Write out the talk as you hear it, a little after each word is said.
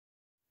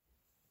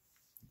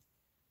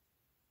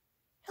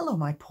Hello,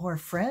 my poor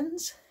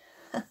friends.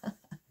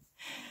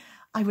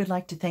 I would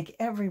like to thank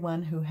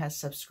everyone who has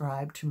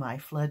subscribed to my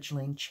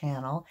fledgling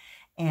channel,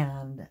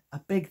 and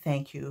a big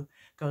thank you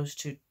goes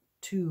to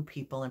two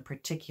people in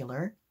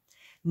particular,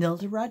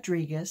 Nilda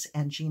Rodriguez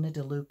and Gina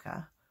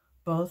DeLuca,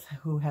 both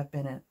who have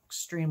been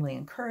extremely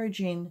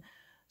encouraging,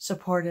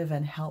 supportive,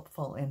 and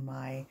helpful in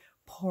my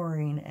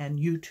pouring and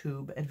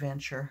YouTube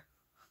adventure.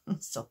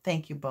 So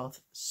thank you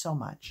both so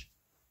much.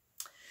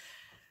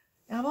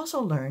 And I've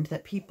also learned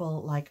that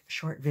people like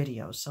short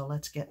videos, so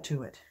let's get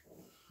to it.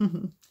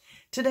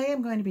 Today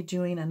I'm going to be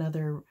doing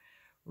another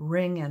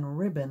ring and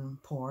ribbon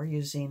pour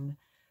using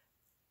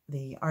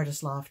the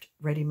Artist Loft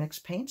Ready Mix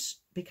paints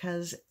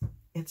because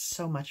it's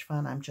so much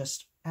fun. I'm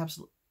just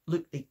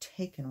absolutely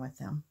taken with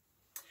them.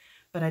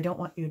 But I don't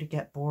want you to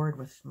get bored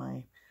with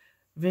my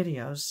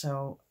videos,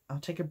 so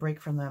I'll take a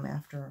break from them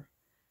after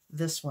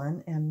this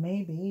one and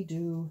maybe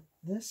do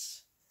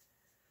this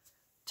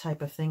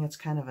type of thing. It's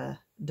kind of a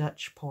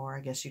Dutch pour, I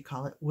guess you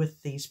call it,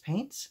 with these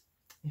paints.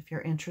 If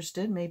you're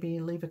interested,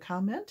 maybe leave a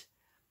comment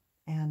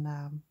and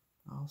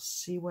I'll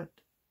see what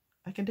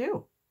I can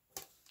do.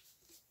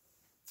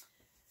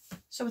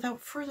 So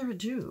without further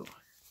ado,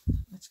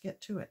 let's get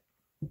to it.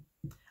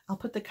 I'll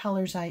put the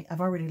colors,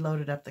 I've already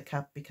loaded up the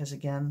cup because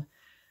again,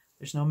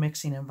 there's no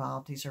mixing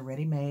involved. These are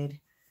ready made.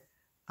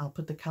 I'll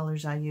put the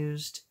colors I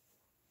used.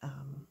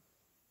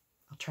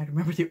 I'll try to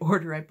remember the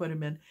order I put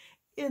them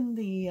in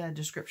the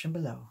description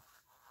below.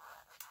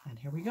 And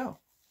here we go.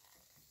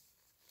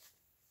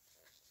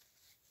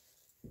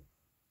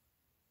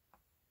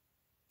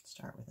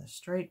 Start with a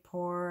straight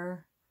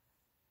pour.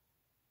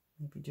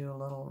 Maybe do a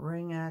little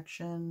ring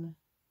action.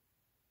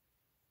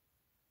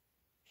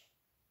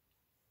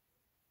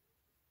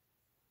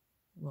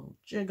 A little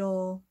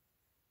jiggle.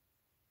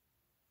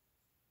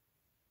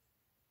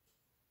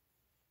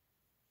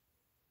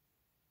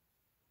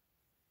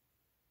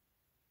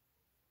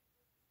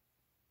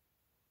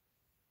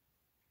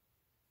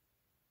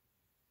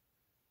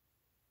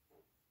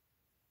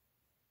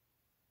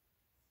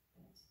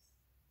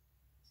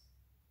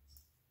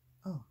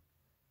 Oh,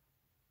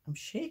 I'm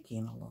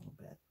shaking a little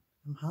bit.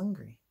 I'm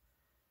hungry.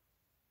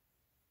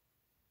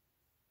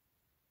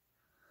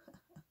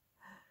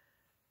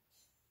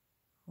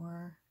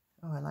 Or,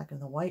 oh, I like when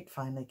the white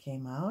finally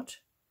came out.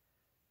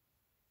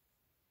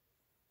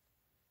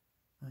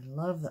 I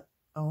love the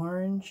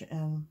orange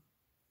and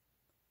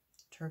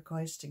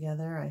turquoise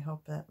together. I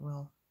hope that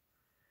will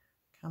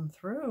come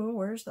through.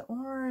 Where's the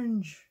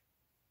orange?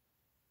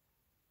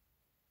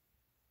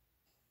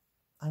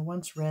 I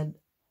once read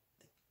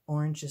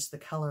orange is the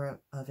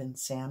color of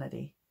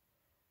insanity,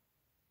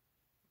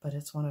 but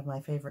it's one of my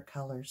favorite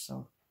colors,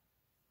 so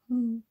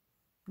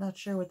not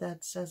sure what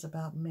that says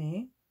about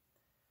me.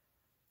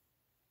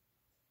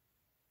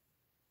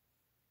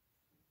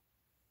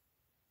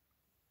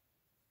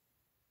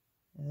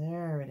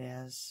 There it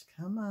is.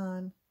 Come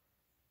on.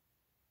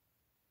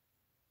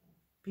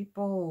 Be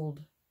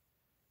bold.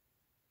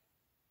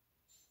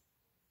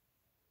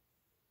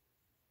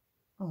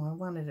 Oh, I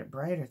wanted it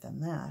brighter than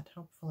that.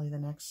 Hopefully the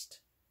next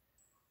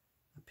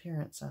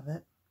appearance of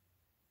it.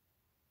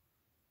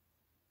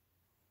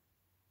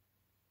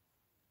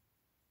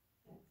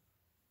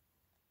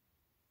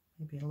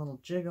 Maybe a little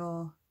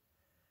jiggle.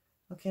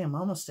 Okay, I'm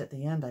almost at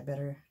the end. I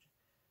better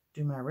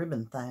do my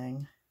ribbon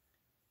thing.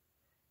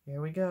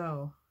 Here we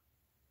go.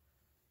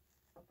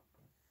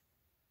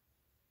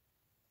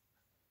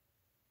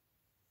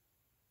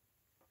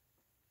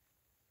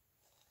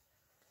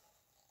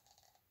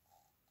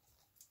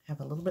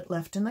 Have a little bit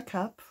left in the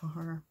cup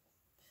for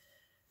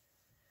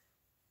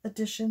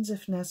additions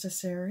if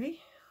necessary.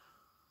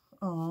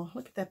 Oh,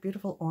 look at that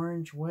beautiful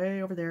orange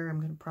way over there. I'm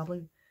going to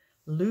probably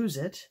lose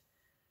it.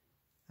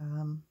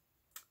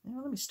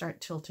 Let me start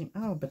tilting.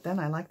 Oh, but then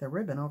I like the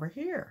ribbon over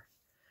here.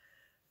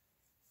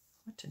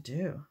 What to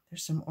do?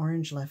 There's some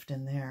orange left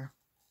in there.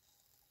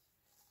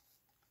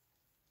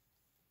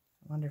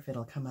 I wonder if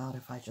it'll come out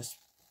if I just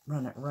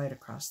run it right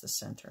across the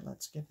center.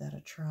 Let's give that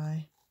a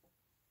try.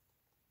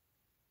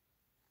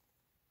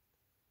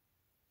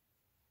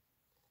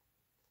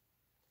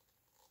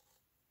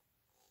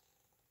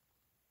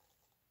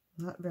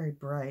 Not very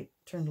bright,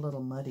 turned a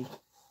little muddy.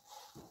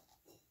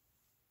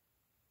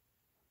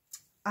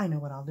 I know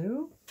what I'll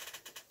do.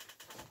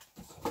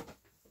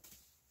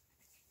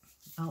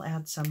 I'll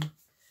add some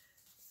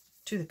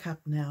to the cup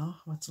now,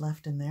 what's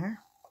left in there.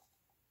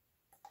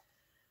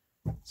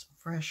 Some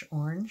fresh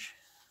orange.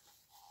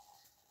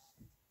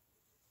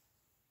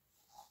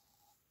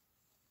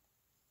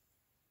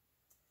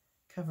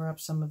 Cover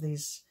up some of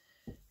these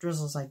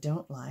drizzles I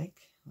don't like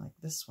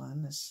this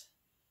one. This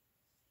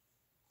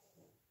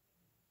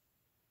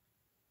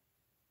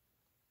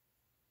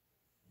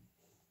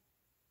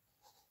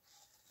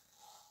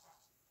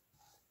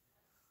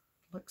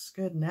looks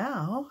good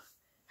now.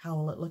 How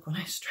will it look when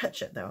I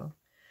stretch it, though?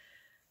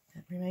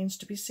 That remains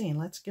to be seen.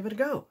 Let's give it a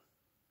go.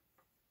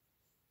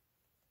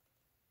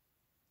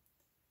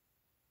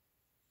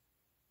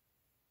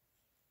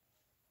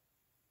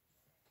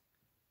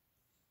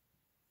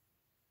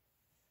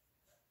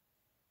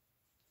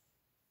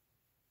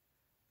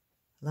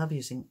 Love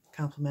using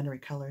complementary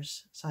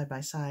colors side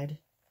by side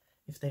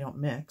if they don't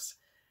mix.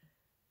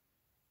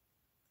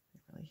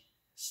 They really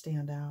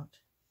stand out.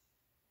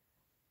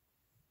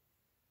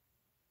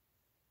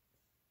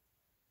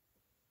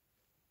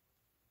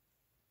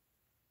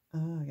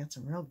 Oh, I got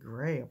some real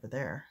gray over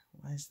there.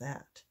 Why is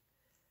that?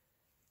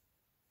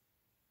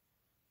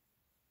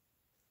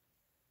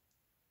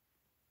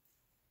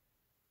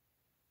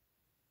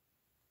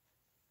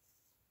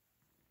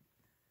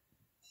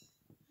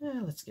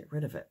 Let's get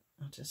rid of it.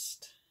 I'll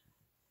just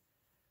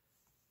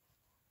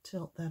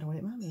tilt that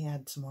away. Let me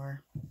add some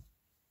more.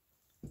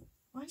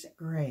 Why is it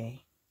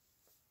gray?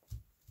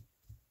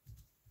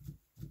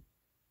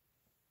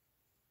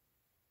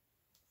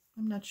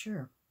 I'm not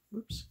sure.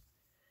 Whoops.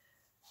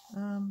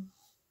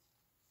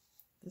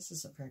 This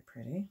isn't very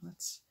pretty.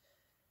 Let's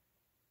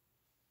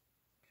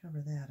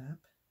cover that up.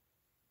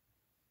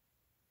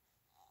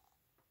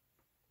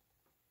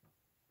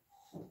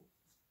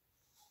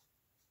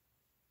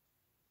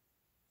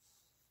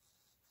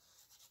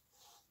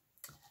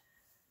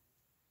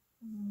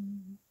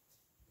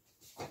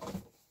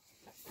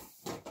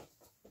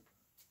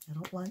 I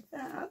don't like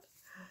that.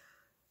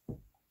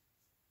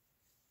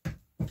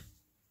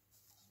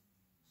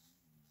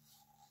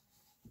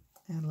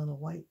 Add a little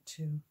white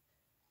too.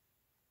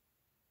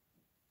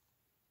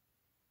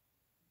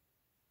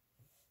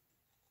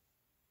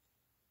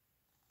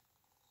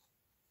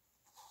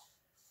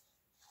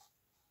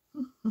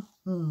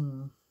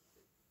 Well,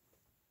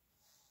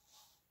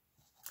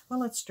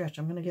 let's stretch.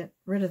 I'm going to get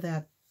rid of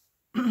that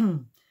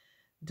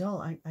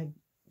dull. I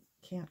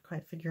can't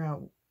quite figure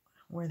out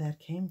where that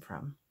came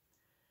from.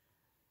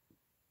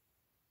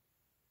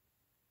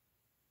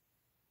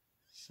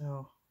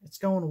 So it's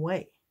going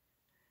away.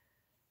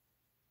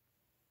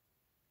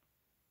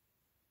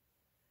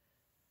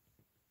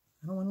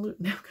 I don't want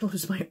to now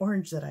lose my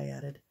orange that I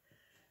added.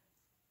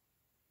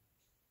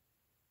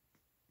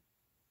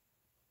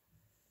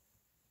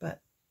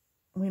 But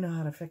we know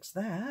how to fix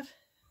that.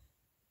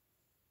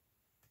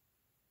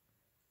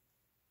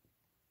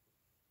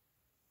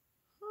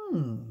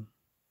 I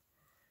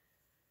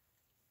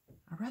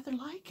rather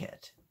like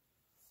it.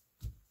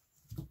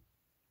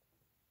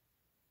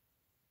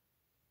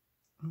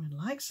 I would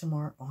like some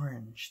more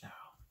orange, though.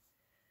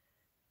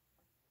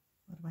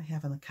 What do I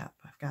have in the cup?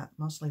 I've got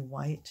mostly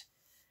white.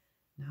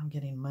 Now I'm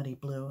getting muddy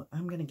blue.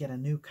 I'm going to get a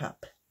new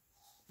cup.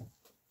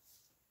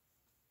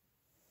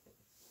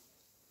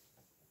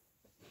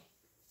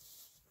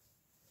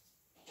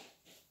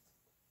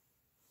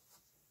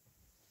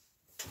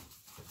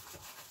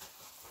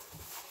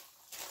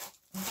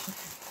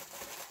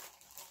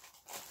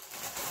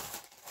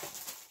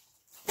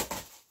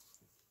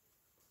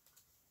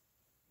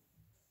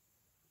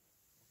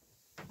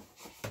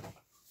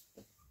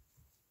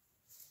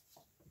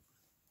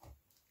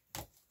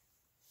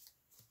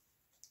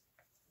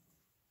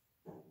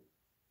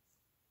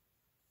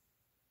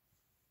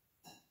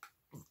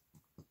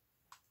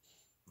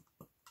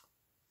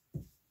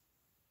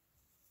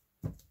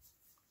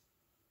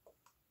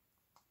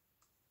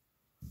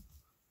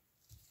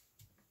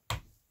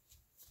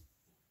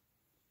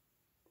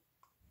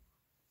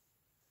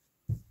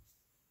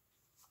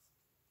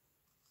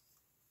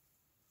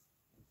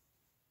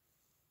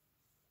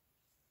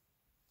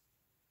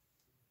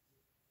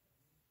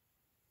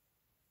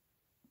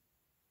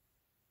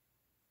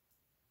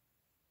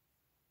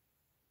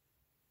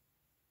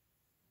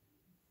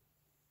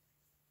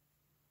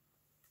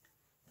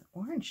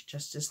 Orange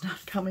just is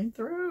not coming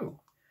through.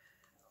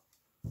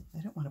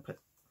 I don't want to put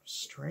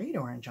straight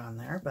orange on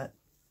there, but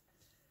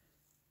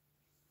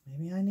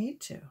maybe I need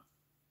to.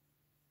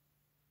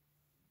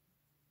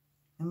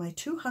 Am I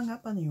too hung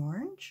up on the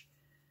orange?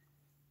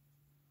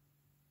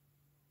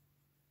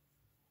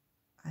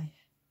 I've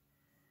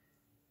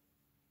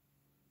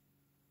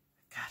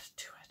got to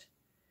do it.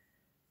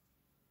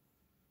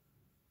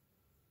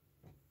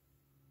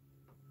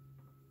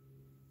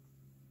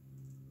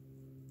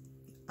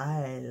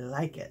 I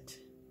like it.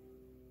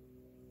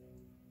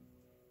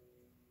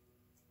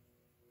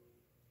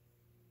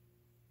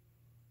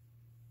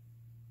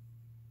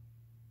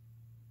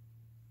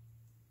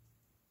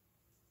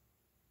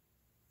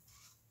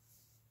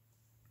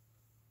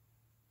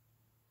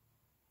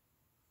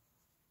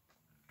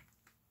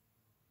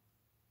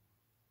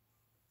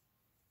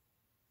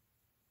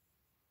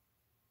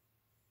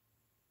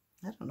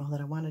 I don't know that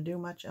I want to do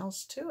much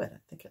else to it. I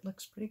think it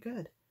looks pretty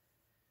good.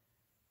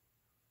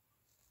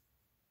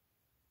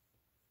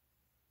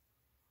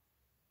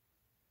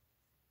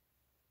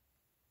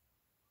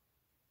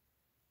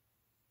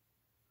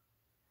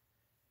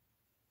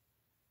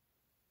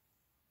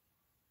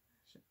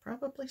 I should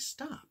probably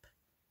stop.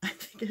 I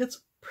think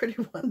it's pretty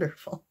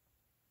wonderful.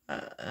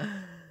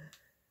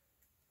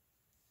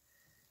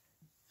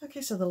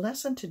 Okay, so the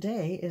lesson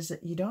today is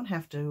that you don't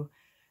have to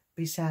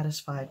be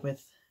satisfied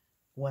with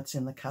what's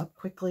in the cup.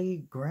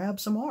 Quickly grab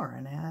some more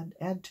and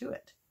add to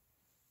it.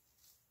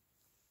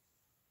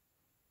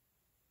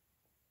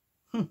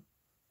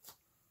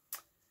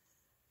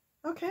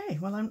 Okay,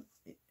 well, I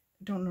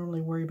don't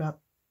normally worry about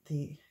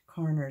the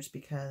corners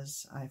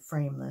because I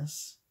frame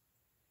this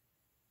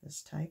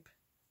type.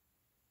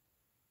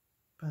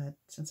 But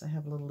since I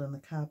have a little in the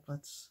cup,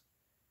 let's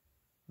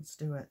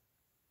do it.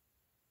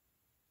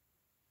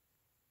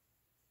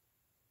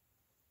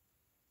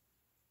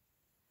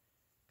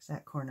 Because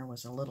that corner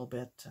was a little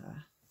bit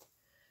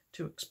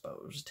too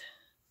exposed.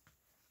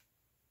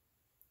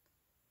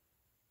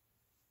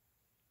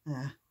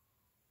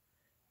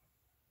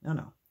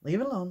 No,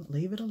 leave it alone,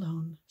 leave it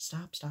alone.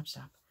 Stop, stop,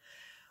 stop.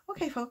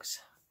 Okay, folks,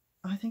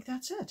 I think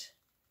that's it.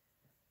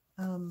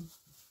 Let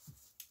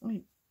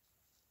me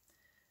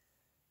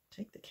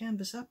take the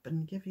canvas up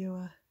and give you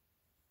a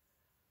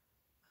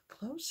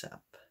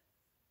close-up.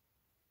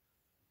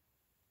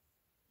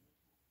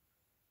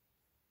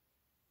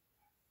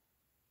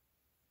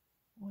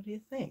 What do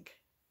you think?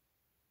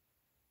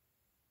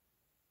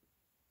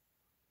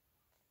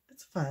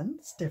 It's fun,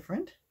 it's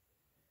different.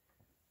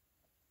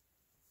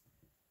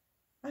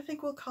 I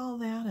think we'll call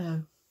that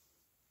a,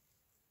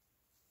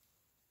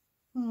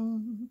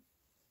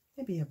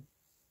 maybe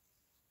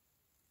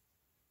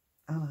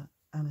on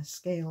a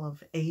scale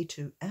of A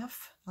to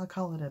F, I'll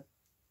call it a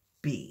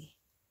B.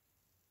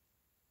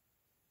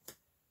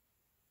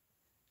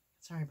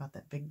 Sorry about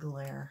that big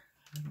glare.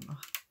 I don't know,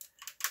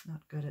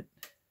 not good at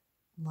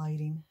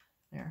lighting.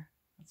 There,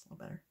 that's a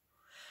little better.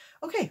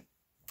 Okay,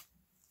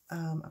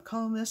 I'm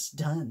calling this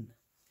done.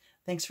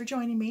 Thanks for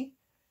joining me.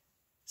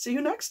 See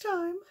you next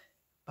time.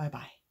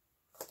 Bye-bye.